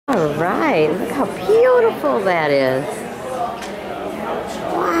All right, look how beautiful that is.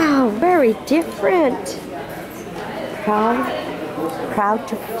 Wow, very different. Proud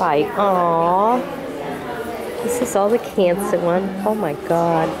to fight. Aww. This is all the cancer one. Oh my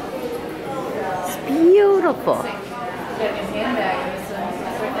God. It's beautiful.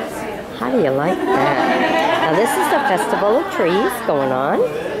 How do you like that? Now this is the Festival of Trees going on.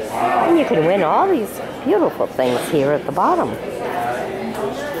 And you can win all these beautiful things here at the bottom.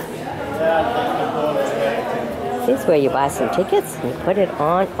 This is where you buy some tickets and you put it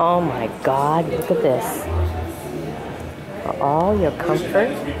on. Oh my God, look at this. For all your comfort.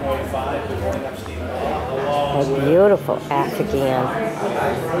 A beautiful Afghan.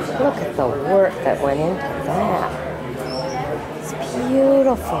 Look at the work that went into that. It's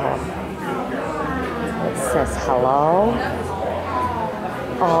beautiful. It says hello.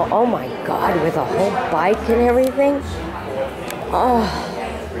 Oh my God, with a whole bike and everything. Oh,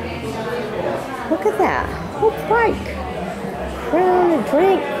 look at that. Whole bike. Crown and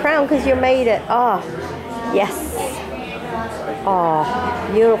drink. Crown because you made it. Oh, yes. Oh,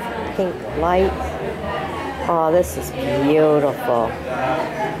 beautiful pink light. Oh, this is beautiful.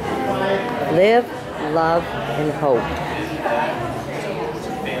 Live, love, and hope.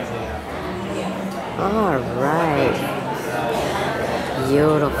 All right.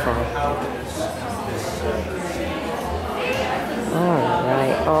 Beautiful. All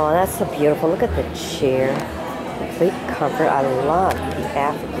right. Oh, that's so beautiful. Look at the chair. Complete comfort. I love the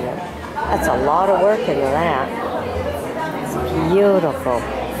African. That's a lot of work into that. It's beautiful.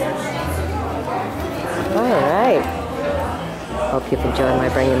 All right. Hope you've enjoyed my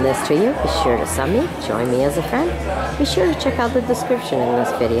bringing this to you. Be sure to sub me. Join me as a friend. Be sure to check out the description in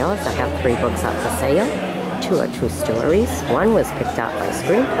this video, as I have 3 books out for sale. 2 are true stories. 1 was picked out by a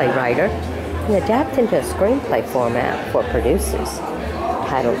screenplay writer and adapted into a screenplay format for producers,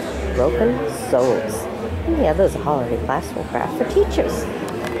 titled Broken Souls. And the other is a holiday classical craft for teachers.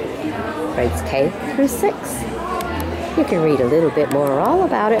 Grades K through 6. You can read a little bit more all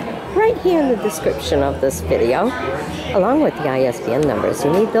about it right here in the description of this video, along with the ISBN numbers.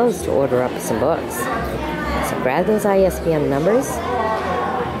 You need those to order up some books. So grab those ISBN numbers.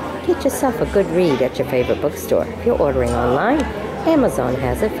 Get yourself a good read at your favorite bookstore. If you're ordering online, Amazon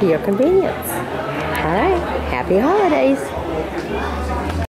has it for your convenience. All right, happy holidays.